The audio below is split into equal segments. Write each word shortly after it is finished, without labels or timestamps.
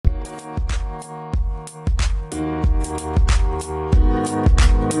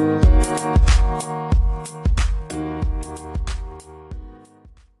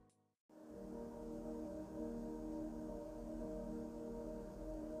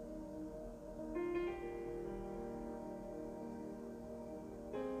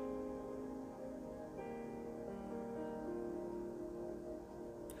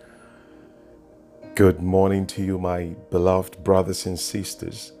Good morning to you, my beloved brothers and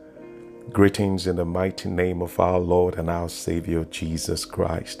sisters. Greetings in the mighty name of our Lord and our Savior, Jesus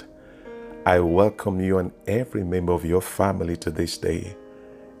Christ. I welcome you and every member of your family to this day.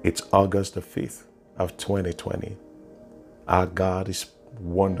 It's August the 5th of 2020. Our God is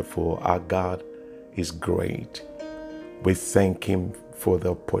wonderful. Our God is great. We thank Him for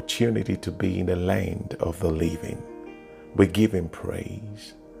the opportunity to be in the land of the living. We give Him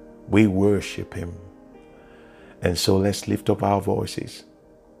praise. We worship Him. And so let's lift up our voices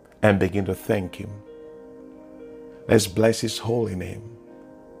and begin to thank Him. Let's bless His holy name.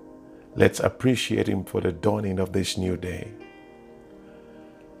 Let's appreciate Him for the dawning of this new day.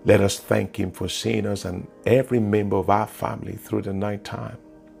 Let us thank Him for seeing us and every member of our family through the night time.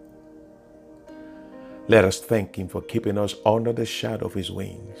 Let us thank Him for keeping us under the shadow of His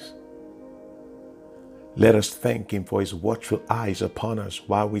wings. Let us thank Him for His watchful eyes upon us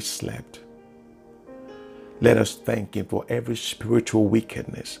while we slept. Let us thank Him for every spiritual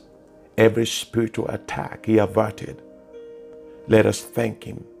wickedness, every spiritual attack He averted. Let us thank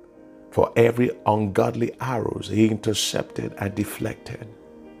Him for every ungodly arrows He intercepted and deflected.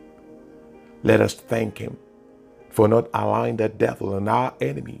 Let us thank Him for not allowing the devil and our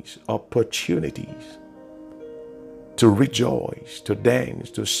enemies opportunities to rejoice, to dance,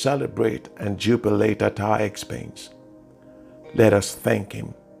 to celebrate and jubilate at our expense. Let us thank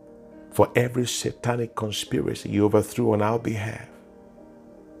Him for every satanic conspiracy He overthrew on our behalf.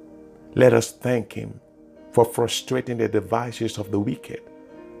 Let us thank Him for frustrating the devices of the wicked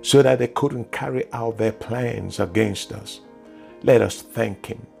so that they couldn't carry out their plans against us. Let us thank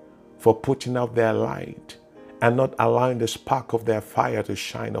Him for putting out their light and not allowing the spark of their fire to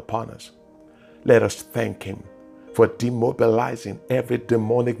shine upon us. Let us thank Him for demobilizing every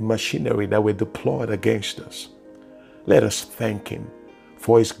demonic machinery that were deployed against us. Let us thank Him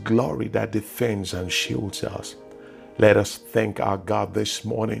for His glory that defends and shields us. Let us thank our God this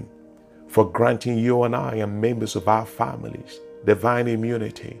morning for granting you and I and members of our families divine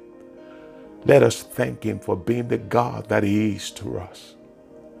immunity. Let us thank Him for being the God that He is to us.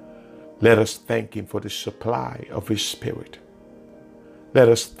 Let us thank Him for the supply of His Spirit. Let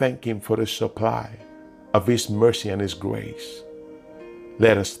us thank Him for the supply of His mercy and His grace.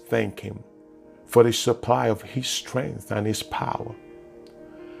 Let us thank Him for the supply of His strength and His power.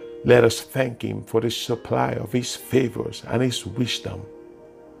 Let us thank Him for the supply of His favors and His wisdom.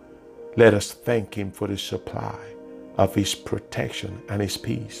 Let us thank Him for the supply of His protection and His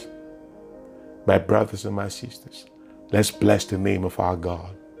peace. My brothers and my sisters, let's bless the name of our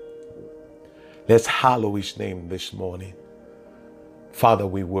God. Let's hallow His name this morning. Father,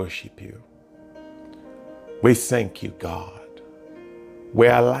 we worship You. We thank You, God.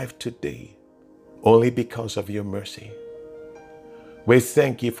 We're alive today only because of Your mercy. We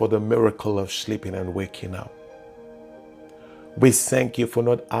thank You for the miracle of sleeping and waking up. We thank You for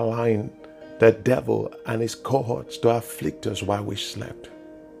not allowing the devil and his cohorts to afflict us while we slept.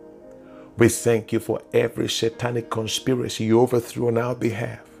 We thank You for every satanic conspiracy You overthrew on our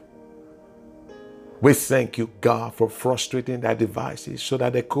behalf. We thank You, God, for frustrating their devices so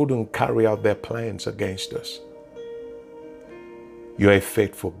that they couldn't carry out their plans against us. You're a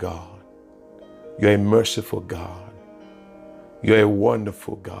faithful God. You're a merciful God. You're a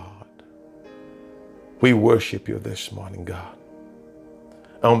wonderful God. We worship You this morning, God.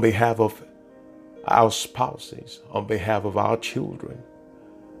 On behalf of our spouses, on behalf of our children,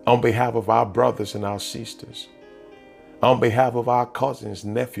 on behalf of our brothers and our sisters, on behalf of our cousins,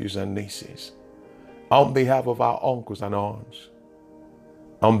 nephews, and nieces, on behalf of our uncles and aunts,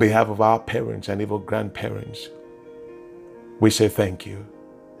 on behalf of our parents and even grandparents, we say thank You.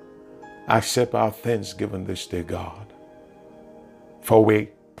 Accept our thanksgiving this day, God. For we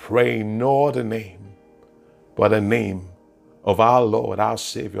pray no other name but the name of our Lord, our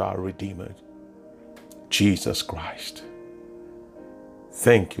Savior, our Redeemer, Jesus Christ.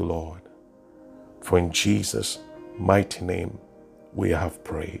 Thank You, Lord, for in Jesus' mighty name we have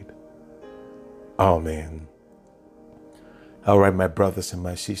prayed. Amen. All right, my brothers and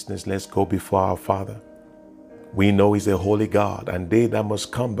my sisters, let's go before our Father. We know He's a holy God, and they that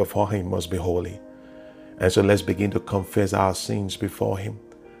must come before Him must be holy. And so let's begin to confess our sins before Him,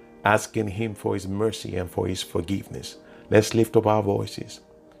 asking Him for His mercy and for His forgiveness. Let's lift up our voices.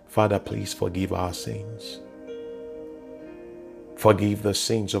 Father, please forgive our sins. Forgive the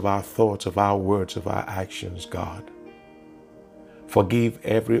sins of our thoughts, of our words, of our actions, God. Forgive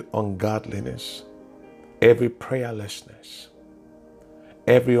every ungodliness, every prayerlessness,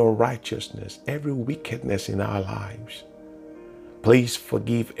 every unrighteousness, every wickedness in our lives. Please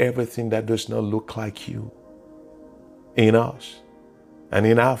forgive everything that does not look like You in us and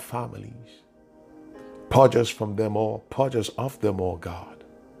in our families. Purge us from them all. Purge us of them all, God.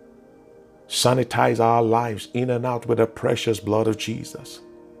 Sanitize our lives in and out with the precious blood of Jesus.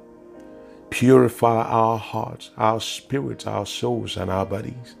 Purify our hearts, our spirits, our souls, and our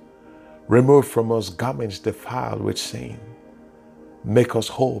bodies. Remove from us garments defiled with sin. Make us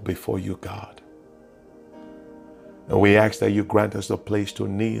whole before you, God. And we ask that you grant us a place to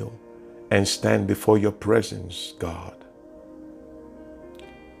kneel and stand before your presence, God.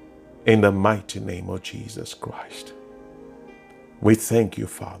 In the mighty name of Jesus Christ. We thank you,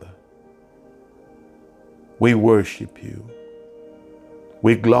 Father. We worship you.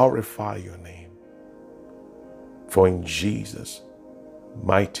 We glorify your name. For in Jesus'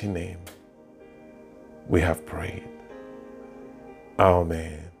 mighty name we have prayed.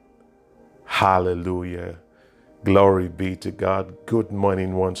 Amen. Hallelujah. Glory be to God. Good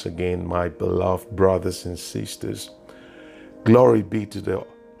morning once again, my beloved brothers and sisters. Glory be to the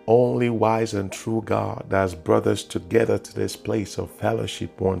only wise and true God that has brought us together to this place of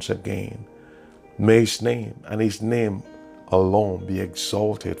fellowship once again. May his name and his name alone be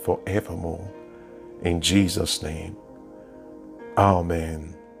exalted forevermore. In Jesus' name.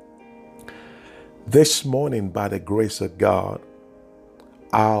 Amen. This morning, by the grace of God,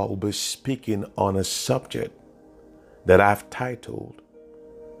 I'll be speaking on a subject that I've titled,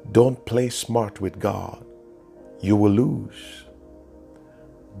 Don't Play Smart with God, You Will Lose.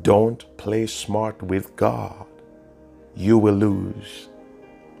 Don't play smart with God, you will lose.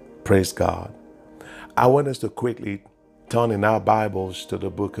 Praise God. I want us to quickly turn in our Bibles to the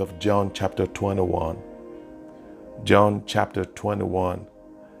book of John chapter 21. John chapter 21.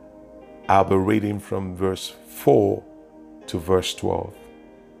 I'll be reading from verse 4 to verse 12.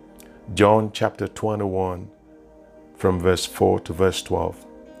 John chapter 21 from verse 4 to verse 12.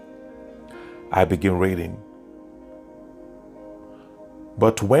 I begin reading.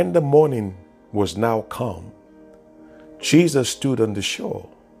 But when the morning was now come, Jesus stood on the shore,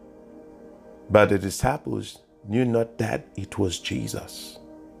 but the disciples knew not that it was Jesus.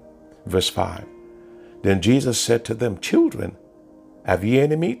 Verse 5. Then Jesus said to them, Children, have ye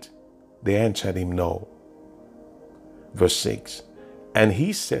any meat? They answered him, No. Verse 6. And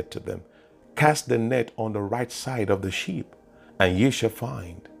he said to them, Cast the net on the right side of the ship, and ye shall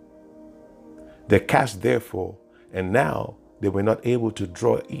find. They cast therefore, and now they were not able to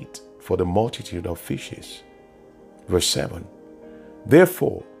draw it for the multitude of fishes. Verse 7.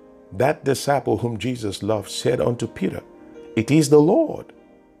 Therefore, that disciple whom Jesus loved said unto Peter, It is the Lord.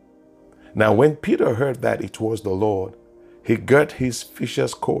 Now when Peter heard that it was the Lord, he girt his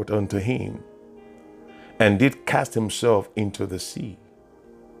fisher's coat unto him, and did cast himself into the sea.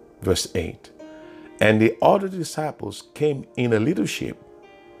 Verse 8. And the other disciples came in a little ship,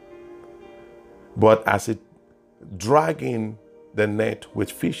 but as it dragging the net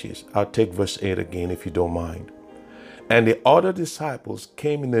with fishes. I'll take verse 8 again if you don't mind. And the other disciples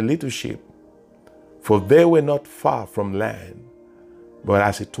came in a little ship, for they were not far from land, but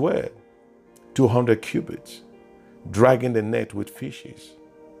as it were 200 cubits, dragging the net with fishes.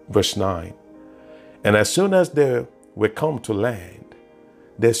 Verse 9. And as soon as they were come to land,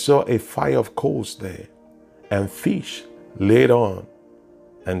 they saw a fire of coals there, and fish laid on,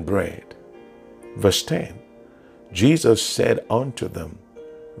 and bread. Verse 10. Jesus said unto them,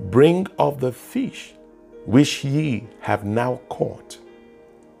 Bring of the fish which ye have now caught.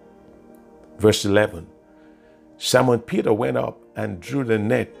 Verse 11. Simon Peter went up and drew the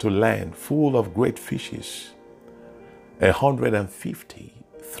net to land full of great fishes,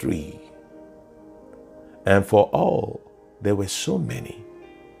 153. And for all there were so many,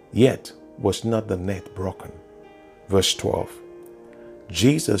 yet was not the net broken. Verse 12.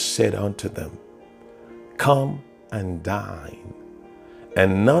 Jesus said unto them, Come and dine.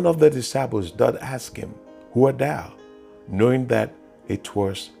 And none of the disciples doth ask him, Who art thou? Knowing that it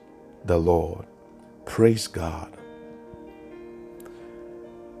was the Lord. Praise God.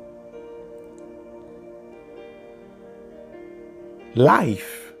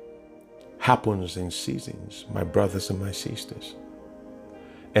 Life happens in seasons, my brothers and my sisters.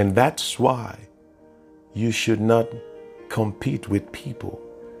 And that's why you should not compete with people.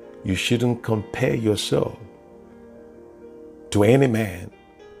 You shouldn't compare yourself to any man.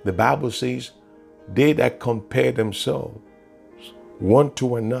 The Bible says, they that compare themselves one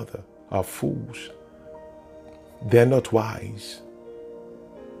to another are fools. They're not wise.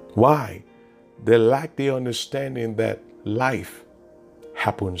 Why? They lack the understanding that life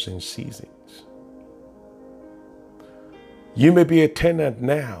happens in seasons. You may be a tenant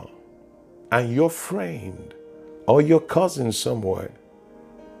now, and your friend or your cousin somewhere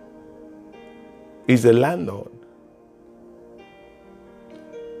is a landlord.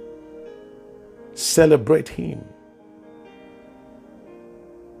 Celebrate him.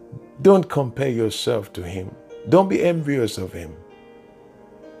 Don't compare yourself to him. Don't be envious of him.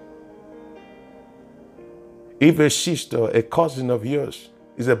 If a sister, a cousin of yours,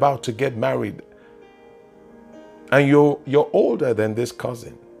 is about to get married and you're older than this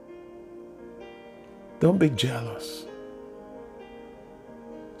cousin, don't be jealous.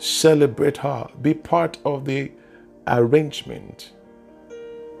 Celebrate her. Be part of the arrangement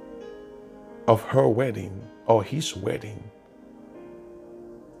of her wedding or his wedding.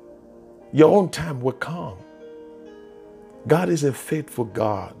 Your own time will come. God is a faithful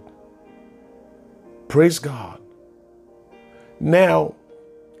God. Praise God. Now,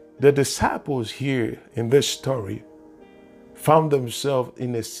 the disciples here in this story found themselves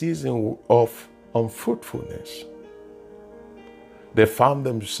in a season of unfruitfulness. They found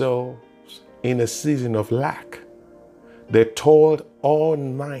themselves in a season of lack. They toiled all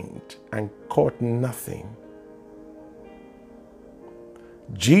night and caught nothing.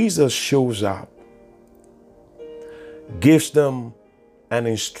 Jesus shows up, gives them an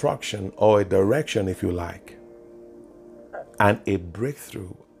instruction or a direction, if you like, and a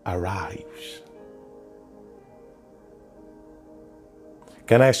breakthrough arrives.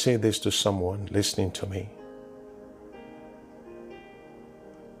 Can I say this to someone listening to me?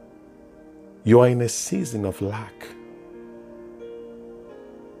 You are in a season of lack.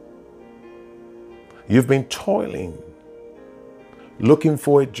 You've been toiling, looking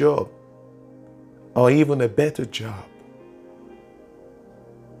for a job or even a better job.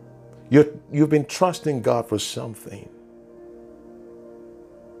 You've been trusting God for something.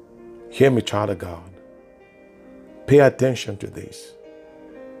 Hear me, child of God. Pay attention to this.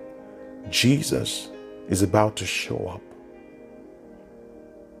 Jesus is about to show up.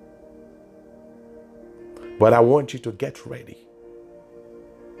 But I want you to get ready.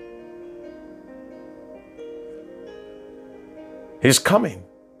 He's coming.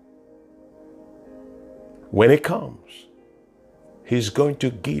 When he comes, he's going to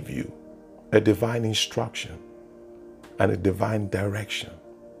give you a divine instruction and a divine direction.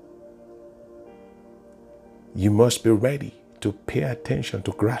 You must be ready to pay attention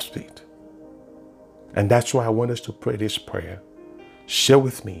to grasp it. And that's why I want us to pray this prayer. Share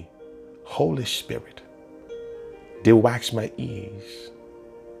with me, Holy Spirit, they wax my ears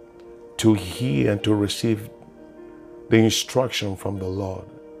to hear and to receive the instruction from the Lord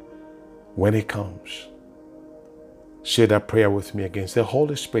when it comes. Say that prayer with me again. Say,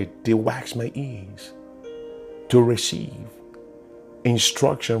 Holy Spirit, they wax my ears to receive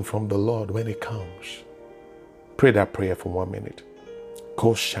instruction from the Lord when it comes. Pray that prayer for 1 minute.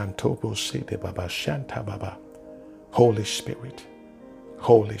 Holy Spirit,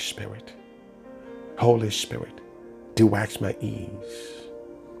 Holy Spirit, Holy Spirit, they wax my ears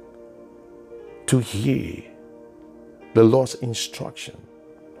to hear the Lord's instruction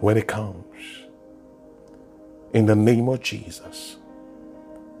when it comes. In the name of Jesus.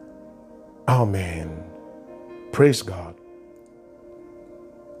 Amen. Praise God.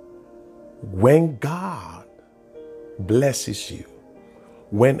 When God blesses you,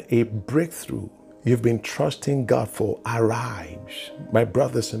 when a breakthrough you've been trusting God for arrives, my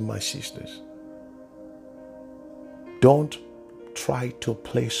brothers and my sisters, don't try to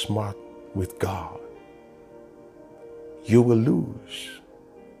play smart with God. You will lose.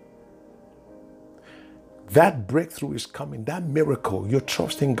 That breakthrough is coming. That miracle you're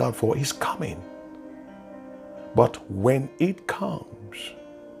trusting God for is coming. But when it comes,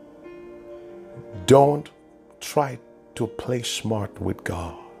 don't try to play smart with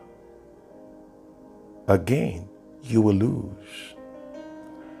God. Again, you will lose.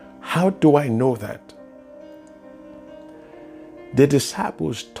 How do I know that? The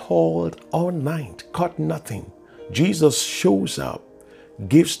disciples toiled all night, caught nothing. Jesus shows up,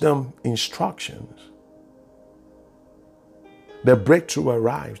 gives them instructions. The breakthrough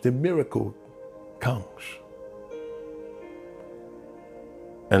arrives, the miracle comes.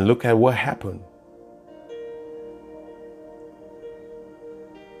 And look at what happened.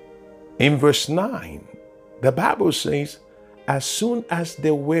 In verse 9, the Bible says, as soon as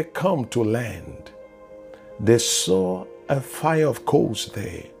they were come to land, they saw a fire of coals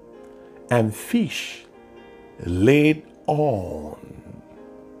there, and fish laid on,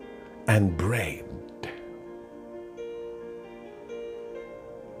 and bread.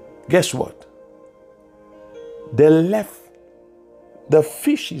 Guess what? They left the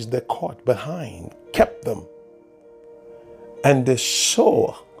fishes they caught behind, kept them, and they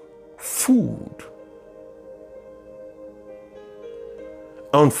saw food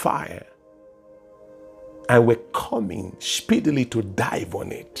on fire and were coming speedily to dive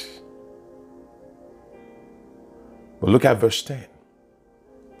on it. But look at verse 10.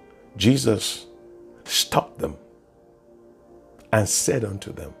 Jesus stopped them and said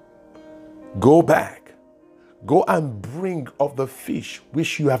unto them, go back, go and bring of the fish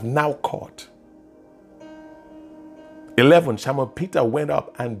which you have now caught. 11, Simon Peter went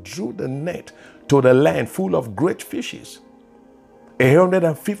up and drew the net to the land full of great fishes,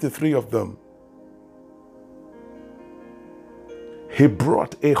 153 of them. He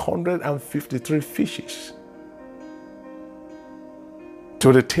brought 153 fishes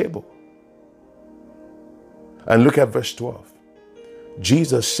to the table. And look at verse 12.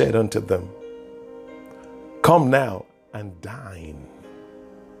 Jesus said unto them, come now and dine.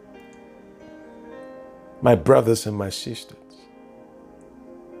 My brothers and my sisters,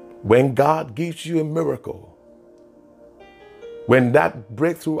 when God gives you a miracle, when that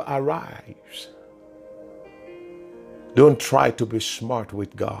breakthrough arrives, don't try to be smart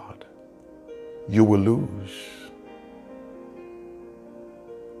with God. You will lose.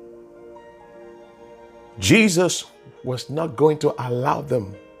 Jesus was not going to allow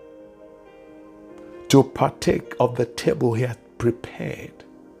them to partake of the table he had prepared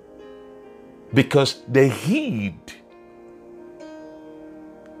because they hid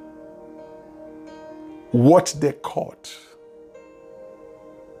what they caught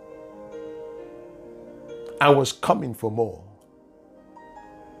and was coming for more.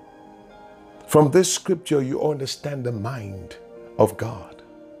 From this scripture, you understand the mind of God.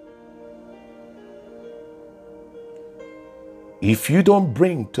 If you don't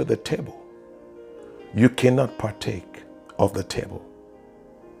bring to the table, you cannot partake of the table.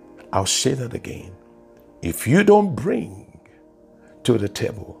 I'll say that again. If you don't bring to the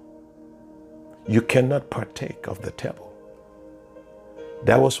table, you cannot partake of the table.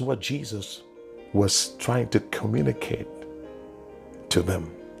 That was what Jesus was trying to communicate to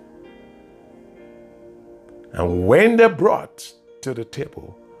them. And when they brought to the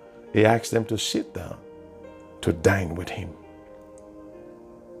table, he asked them to sit down to dine with him.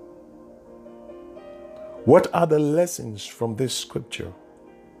 What are the lessons from this scripture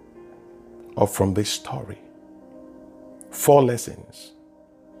or from this story? 4 lessons.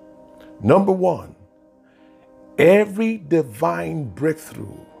 Number 1, every divine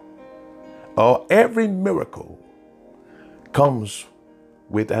breakthrough or every miracle comes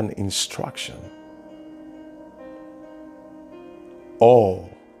with an instruction or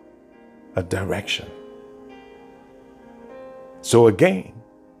a direction. So again,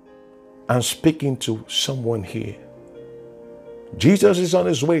 I'm speaking to someone here. Jesus is on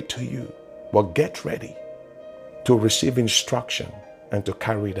his way to you, but get ready to receive instruction and to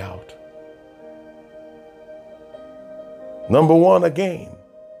carry it out. Number 1 again,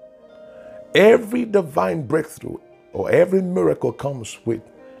 every divine breakthrough or every miracle comes with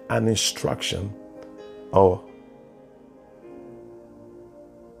an instruction or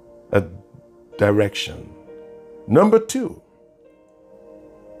a direction. Number 2,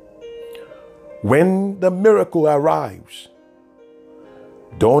 when the miracle arrives,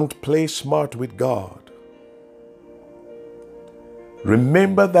 don't play smart with God.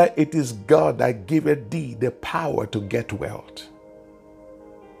 Remember that it is God that giveth thee the power to get wealth.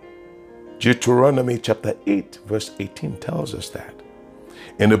 Deuteronomy chapter 8 verse 18 tells us that.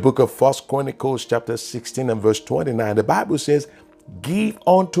 In the book of 1 Chronicles chapter 16 and verse 29, the Bible says, give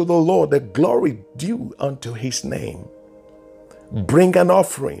unto the Lord the glory due unto his name. Bring an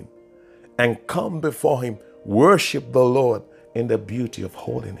offering and come before him. Worship the Lord in the beauty of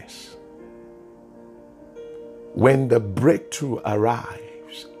holiness. When the breakthrough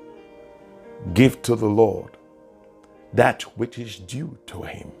arrives, give to the Lord that which is due to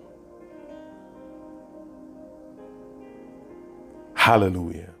him.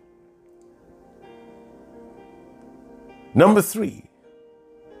 Hallelujah. Number 3,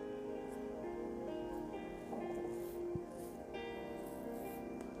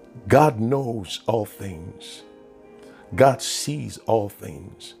 God knows all things. God sees all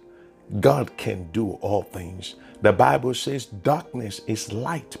things. God can do all things. The Bible says darkness is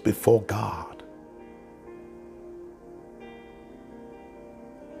light before God.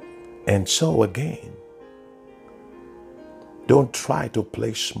 And so again, don't try to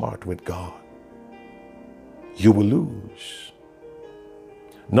play smart with God. You will lose.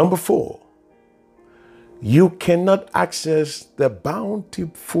 Number 4, you cannot access the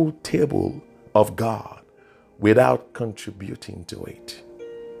bountiful table of God without contributing to it.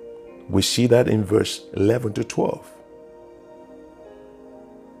 We see that in verse 11 to 12.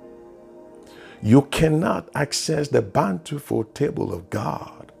 You cannot access the bountiful table of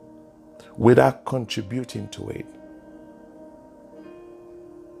God without contributing to it.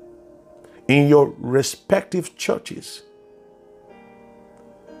 in your respective churches,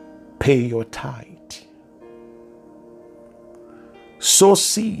 pay your tithe. Sow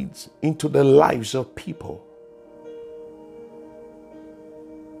seeds into the lives of people.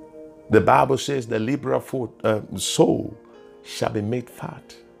 The Bible says the liberal soul shall be made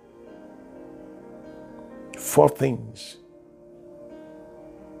fat. 4 things.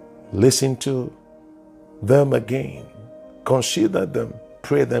 Listen to them again. Consider them.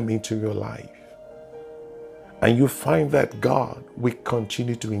 Pray them into your life. And you find that God will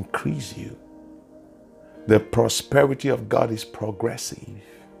continue to increase you. The prosperity of God is progressive.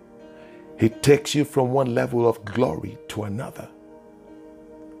 He takes you from one level of glory to another.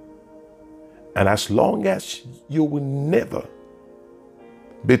 And as long as you will never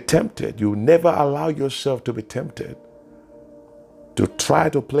be tempted, you will never allow yourself to be tempted to try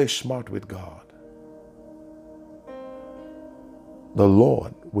to play smart with God, the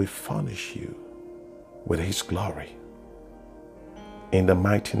Lord will furnish you with His glory in the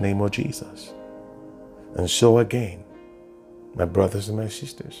mighty name of Jesus. And so again, my brothers and my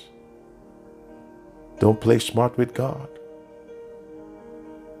sisters, don't play smart with God,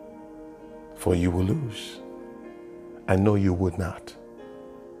 for you will lose. I know you would not.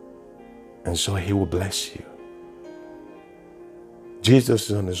 And so He will bless you. Jesus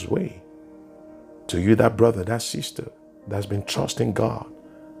is on His way to you, that brother, that sister that's been trusting God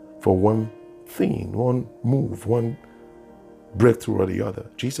for one thing, one move, one breakthrough or the other.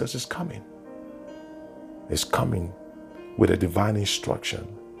 Jesus is coming. Is coming with a divine instruction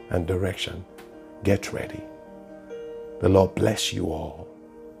and direction. Get ready. The Lord bless you all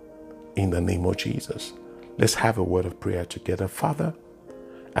in the name of Jesus. Let's have a word of prayer together. Father,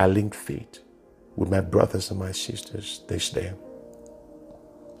 I link faith with my brothers and my sisters this day.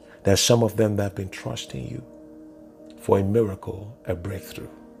 There's some of them that have been trusting you for a miracle, a breakthrough,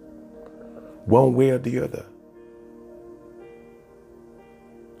 one way or the other.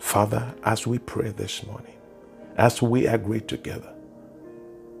 Father, as we pray this morning, as we agree together,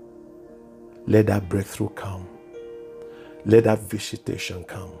 let that breakthrough come. Let that visitation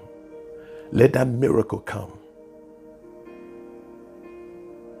come. Let that miracle come.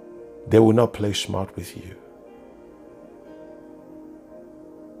 They will not play smart with you.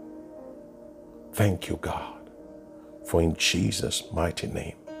 Thank you, God, for in Jesus' mighty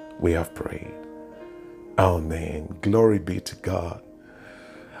name we have prayed. Amen. Glory be to God.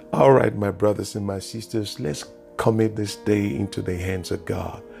 All right, my brothers and my sisters, let's commit this day into the hands of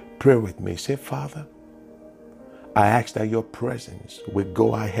God. Pray with me. Say, Father, I ask that your presence will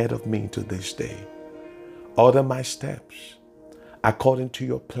go ahead of me into this day. Order my steps according to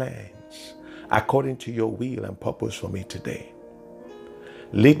your plans, according to your will and purpose for me today.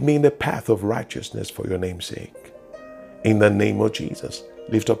 Lead me in the path of righteousness for your name's sake. In the name of Jesus,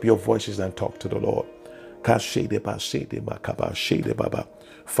 lift up your voices and talk to the Lord.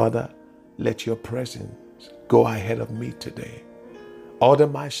 Father, let your presence go ahead of me today. Order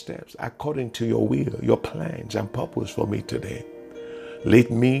my steps according to your will, your plans and purpose for me today. Lead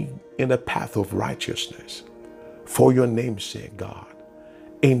me in the path of righteousness for your name's sake, God.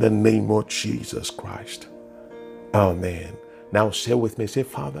 In the name of Jesus Christ. Amen. Now say with me, say,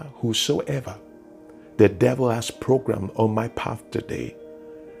 Father, whosoever the devil has programmed on my path today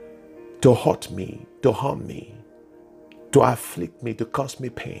to hurt me, to harm me, to afflict me, to cause me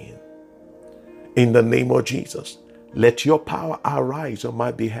pain, in the name of Jesus, let your power arise on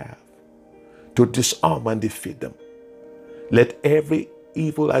my behalf to disarm and defeat them. Let every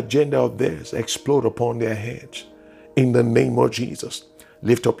evil agenda of theirs explode upon their heads. In the name of Jesus,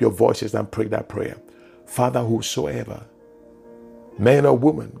 lift up your voices and pray that prayer. Father, whosoever, man or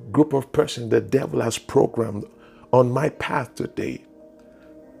woman, group of persons the devil has programmed on my path today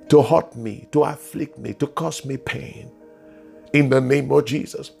to hurt me, to afflict me, to cause me pain, in the name of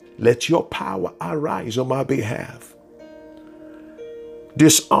Jesus, let your power arise on my behalf.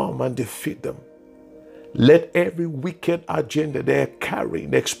 Disarm and defeat them. Let every wicked agenda they are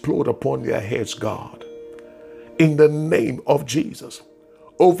carrying explode upon their heads, God. In the name of Jesus,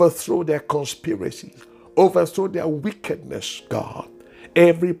 overthrow their conspiracies, overthrow their wickedness, God.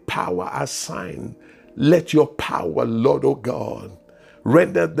 Every power assigned, let your power, Lord, oh God,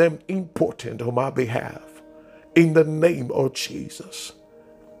 render them impotent on my behalf. In the name of Jesus.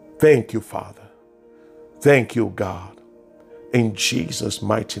 Thank you, Father. Thank you, God. In Jesus'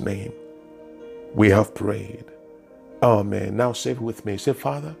 mighty name, we have prayed. Amen. Now say with me. Say,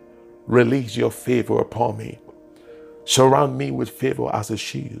 Father, release your favor upon me. Surround me with favor as a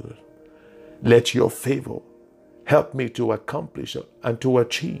shield. Let your favor help me to accomplish and to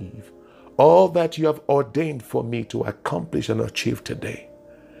achieve all that you have ordained for me to accomplish and achieve today.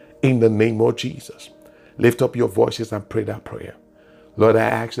 In the name of Jesus. Lift up your voices and pray that prayer. Lord, I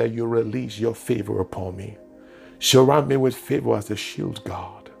ask that you release your favor upon me. Surround me with favor as a shield,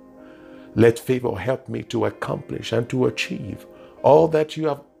 God. Let favor help me to accomplish and to achieve all that you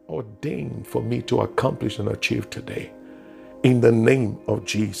have ordained for me to accomplish and achieve today. In the name of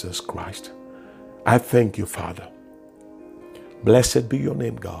Jesus Christ. I thank you, Father. Blessed be your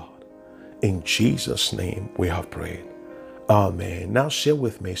name, God. In Jesus' name we have prayed. Amen. Now say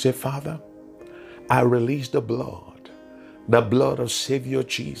with me, say, Father, I release the blood of Savior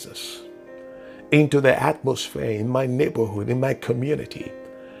Jesus into the atmosphere in my neighborhood, in my community.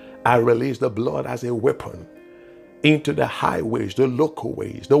 I release the blood as a weapon into the highways, the local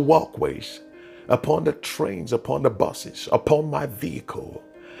ways, the walkways, upon the trains, upon the buses, upon my vehicle.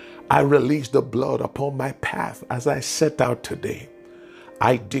 I release the blood upon my path as I set out today.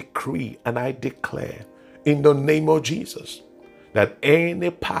 I decree and I declare in the name of Jesus that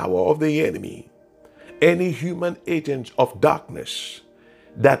any power of the enemy, any human agent of darkness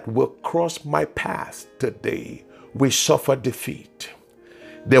that will cross my path today will suffer defeat.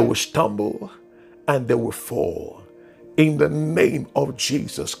 They will stumble and they will fall in the name of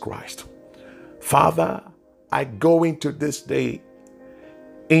Jesus Christ. Father, I go into this day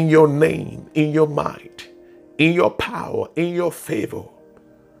in your name, in your might, in your power, in your favor,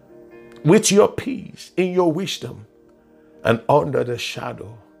 with your peace, in your wisdom, and under the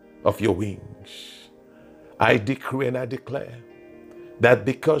shadow of your wings. I decree and I declare that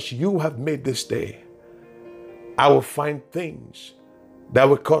because you have made this day, I will find things that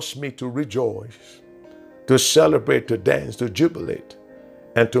will cause me to rejoice, to celebrate, to dance, to jubilate,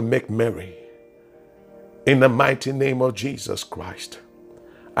 and to make merry. In the mighty name of Jesus Christ,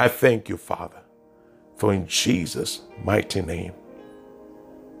 I thank you, Father, for in Jesus' mighty name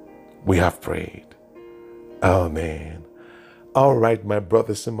we have prayed. Amen. All right, my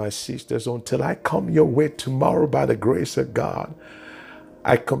brothers and my sisters, until I come your way tomorrow by the grace of God,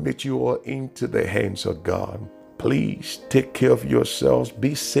 I commit you all into the hands of God. Please take care of yourselves.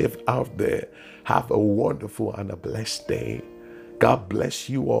 Be safe out there. Have a wonderful and a blessed day. God bless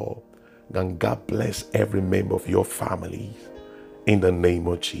you all. And God bless every member of your families. In the name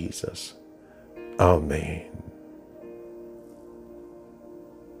of Jesus. Amen.